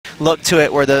look to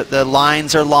it where the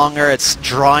lines are longer. It's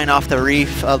drawing off the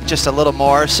reef just a little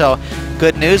more. So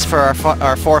good news for our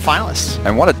 4 finalists.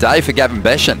 And what a day for Gavin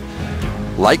Beschen.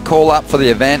 Late call up for the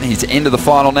event. He's into the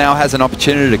final now, has an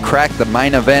opportunity to crack the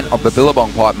main event of the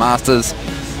Billabong Pipe Masters.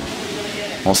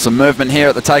 Well, some movement here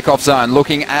at the takeoff zone.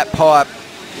 Looking at pipe.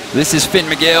 This is Finn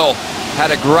McGill.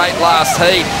 Had a great last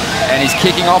heat, and he's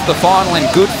kicking off the final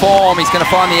in good form. He's going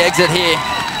to find the exit here.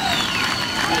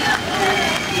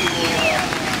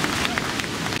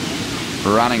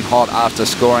 Running hot after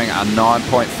scoring a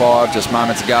 9.5 just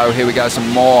moments ago. Here we go, some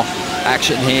more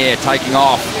action here, taking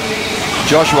off.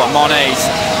 Joshua Moniz,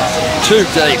 too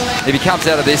deep. If he comes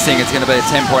out of this thing, it's going to be a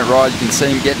 10-point ride. You can see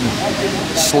him getting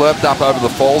slurped up over the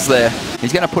falls there.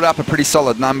 He's going to put up a pretty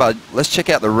solid number. Let's check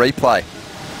out the replay.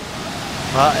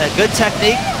 Well, a good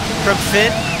technique from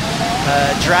Finn,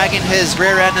 dragging his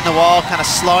rear end in the wall, kind of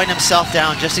slowing himself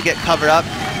down just to get covered up.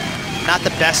 Not the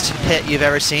best pit you've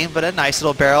ever seen, but a nice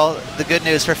little barrel. The good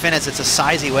news for Finn is it's a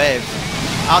sizey wave.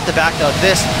 Out the back though,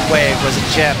 this wave was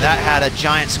a gem. That had a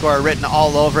giant score written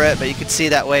all over it, but you could see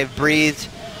that wave breathed.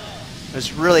 It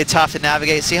was really tough to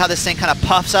navigate. See how this thing kind of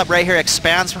puffs up right here,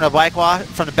 expands from the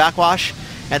backwash,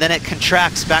 and then it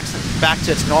contracts back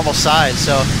to its normal size.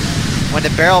 So when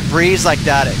the barrel breathes like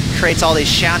that, it creates all these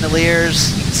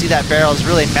chandeliers. You can see that barrel is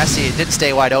really messy. It didn't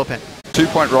stay wide open.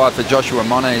 2-point ride for Joshua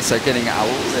Moniz, so getting a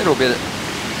little bit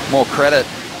more credit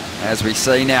as we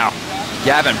see now.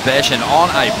 Gavin Beschen on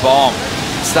a bomb.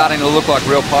 Starting to look like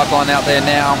real pipeline out there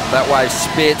now. That wave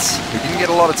spits. We didn't get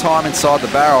a lot of time inside the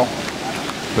barrel,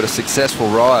 but a successful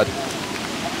ride.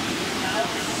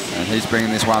 And he's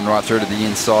bringing this one right through to the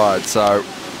inside. So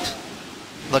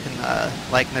looking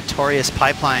like notorious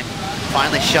pipeline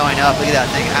finally showing up. Look at that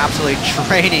thing absolutely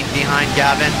draining behind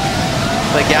Gavin.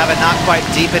 But Gavin not quite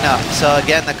deep enough. So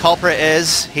again, the culprit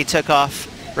is he took off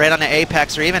right on the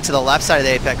apex or even to the left side of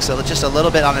the apex. So just a little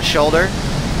bit on his shoulder.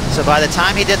 So by the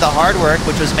time he did the hard work,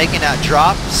 which was making that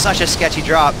drop, such a sketchy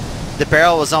drop, the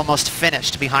barrel was almost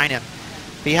finished behind him.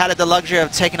 If he had the luxury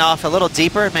of taking off a little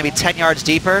deeper, maybe 10 yards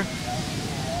deeper,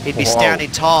 he'd be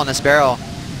standing tall in this barrel.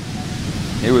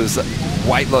 He was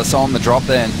weightless on the drop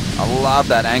then. I love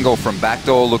that angle from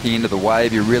backdoor looking into the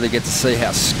wave. You really get to see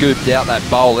how scooped out that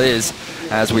bowl is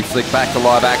as we flick back to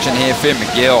live action here. Finn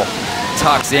McGill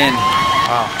tucks in.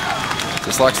 Wow.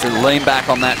 Just likes to lean back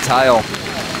on that tail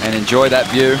and enjoy that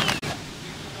view.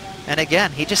 And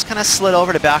again, he just kind of slid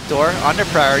over to backdoor under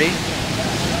priority.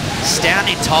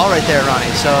 Standing tall right there, Ronnie.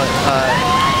 So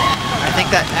I think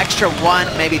that extra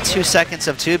 1, maybe 2 seconds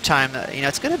of tube time,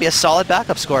 it's going to be a solid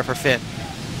backup score for Finn.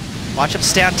 Watch him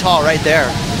stand tall right there.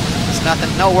 There's nothing,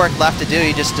 no work left to do.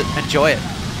 You just enjoy it.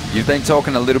 You've been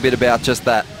talking a little bit about just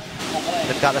that.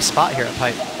 They've got a spot here at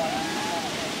pipe.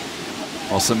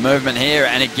 Well, some movement here,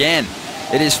 and again,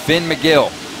 it is Finn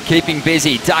McGill keeping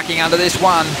busy, ducking under this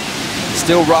one,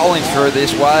 still rolling through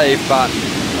this wave, but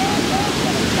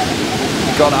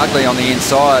it got ugly on the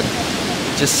inside.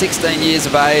 Just 16 years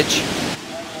of age.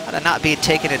 How to not be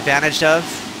taken advantage of.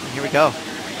 And here we go.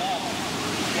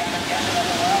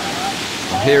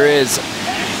 Here is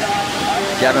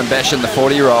Gavin Beschen, the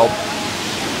 40-year-old.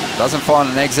 Doesn't find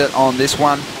an exit on this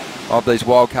one of these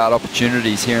wildcard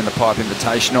opportunities here in the Pipe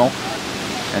Invitational.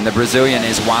 And the Brazilian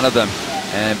is one of them.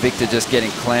 And Victor just getting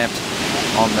clamped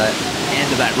on the end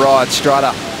of that ride.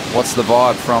 Strider, what's the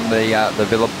vibe from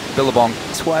the Billabong?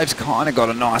 This wave's kind of got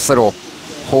a nice little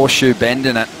horseshoe bend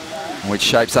in it, which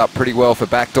shapes up pretty well for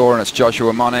backdoor, and it's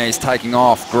Joshua Moniz taking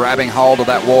off, grabbing hold of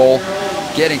that wall,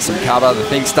 getting some cover. The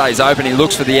thing stays open. He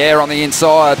looks for the air on the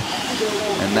inside,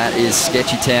 and that is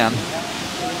Sketchy Town.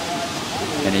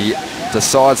 And he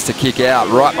decides to kick out.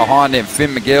 Right behind him,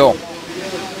 Finn McGill,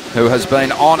 who has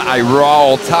been on a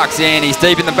roll, tucks in. He's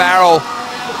deep in the barrel,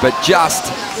 but just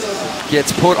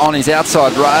gets put on his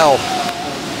outside rail,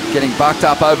 getting bucked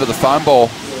up over the foam ball,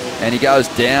 and he goes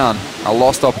down. A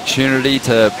lost opportunity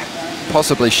to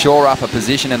possibly shore up a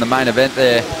position in the main event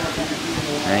there.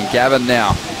 And Gavin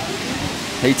now,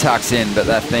 he tucks in, but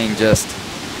that thing just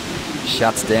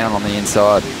shuts down on the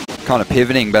inside. Kind of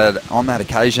pivoting, but on that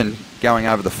occasion, going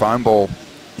over the foam ball,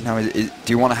 do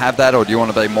you want to have that, or do you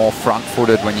want to be more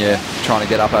front-footed when you're trying to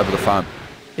get up over the foam?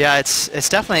 Yeah, it's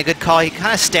definitely a good call. He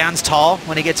kind of stands tall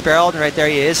when he gets barreled, and right there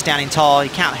he is standing tall. You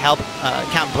can't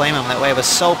blame him. That wave was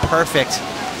so perfect,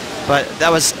 but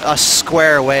that was a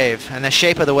square wave, and the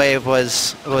shape of the wave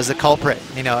was the culprit.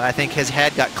 I think his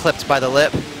head got clipped by the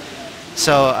lip,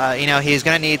 so he's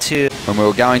going to need to. When we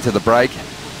were going to the break,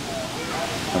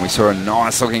 and we saw a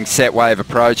nice-looking set wave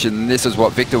approach, and this is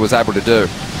what Victor was able to do.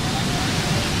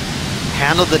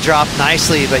 Handled the drop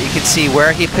nicely, but you can see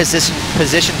where he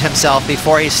positioned himself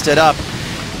before he stood up.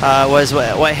 was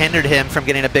what hindered him from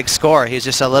getting a big score. He was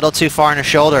just a little too far in his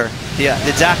shoulder. The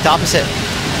exact opposite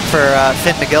for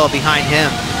Finn McGill behind him.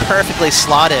 Perfectly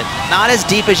slotted. Not as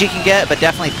deep as you can get, but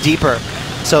definitely deeper.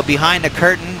 So behind the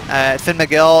curtain, Finn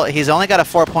McGill, he's only got a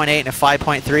 4.8 and a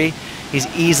 5.3. He's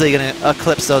easily going to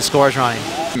eclipse those scores, Ronnie.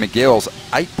 McGill's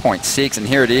 8.6, and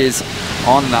here it is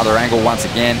on another angle once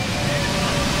again.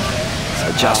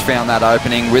 So just found that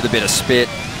opening with a bit of spit.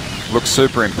 Looks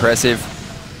super impressive.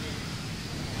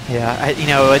 Yeah, you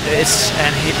know,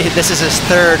 this is his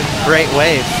third great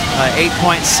wave,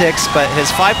 8.6, but his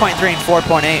 5.3 and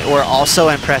 4.8 were also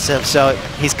impressive, so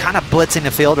he's kind of blitzing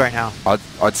the field right now.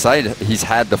 I'd say he's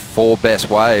had the 4 best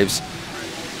waves.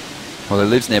 Well, he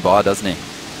lives nearby, doesn't he?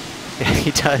 Yeah,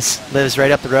 he does. Lives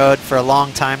right up the road for a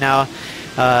long time now,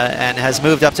 and has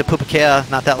moved up to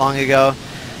Pupukea not that long ago.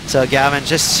 So Gavin,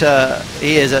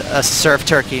 he is a surf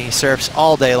turkey. He surfs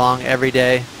all day long, every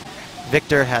day.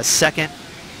 Victor has second.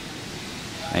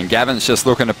 And Gavin's just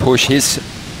looking to push his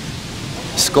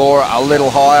score a little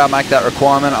higher, make that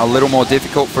requirement a little more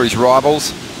difficult for his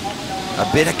rivals. A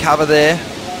bit of cover there,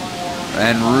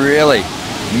 and really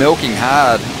milking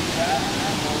hard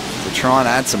to try and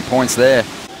add some points there.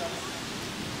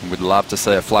 We'd love to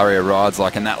see a flurry of rides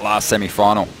like in that last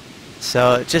semi-final.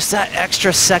 So just that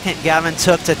extra second Gavin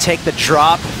took to take the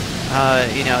drop.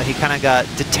 You know, he kind of got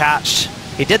detached.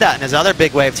 He did that in his other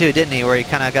big wave too, didn't he? Where he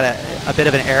kind of got a bit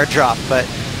of an air drop. But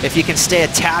if you can stay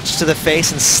attached to the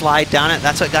face and slide down it,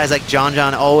 that's what guys like John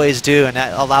always do, and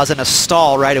that allows him to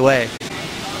stall right away.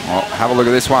 Well, have a look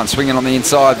at this one. Swinging on the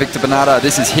inside, Victor Bernardo.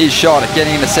 This is his shot at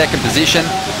getting into second position.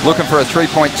 Looking for a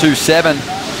 3.27,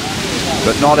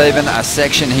 but not even a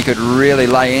section he could really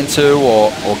lay into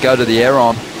or go to the air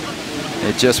on.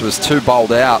 It just was too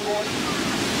bowled out.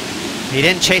 He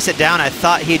didn't chase it down. I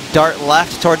thought he'd dart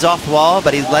left towards off the wall,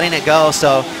 but he's letting it go.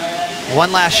 So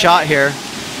one last shot here.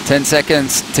 10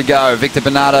 seconds to go. Victor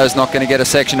Bernardo's not going to get a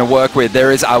section to work with.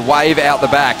 There is a wave out the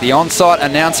back. The on-site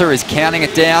announcer is counting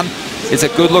it down. It's a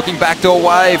good-looking backdoor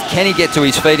wave. Can he get to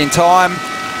his feet in time?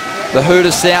 The hoot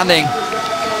is sounding,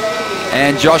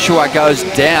 and Joshua goes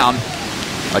down.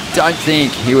 I don't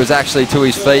think he was actually to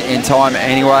his feet in time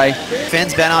anyway.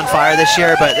 Finn's been on fire this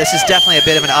year, but this is definitely a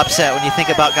bit of an upset when you think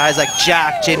about guys like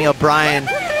Jack, Jamie O'Brien.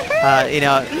 You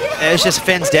know, it was just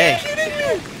Finn's day.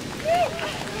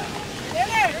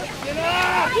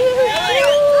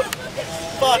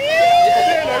 Fuck.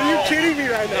 Man, are you kidding me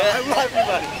right now? I love you,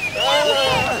 buddy.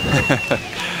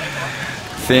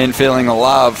 Finn feeling the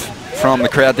love from the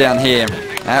crowd down here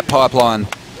at Pipeline.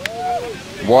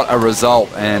 What a result,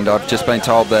 and I've just been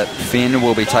told that Finn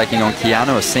will be taking on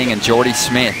Keanu Singh and Geordie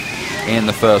Smith in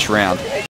the first round.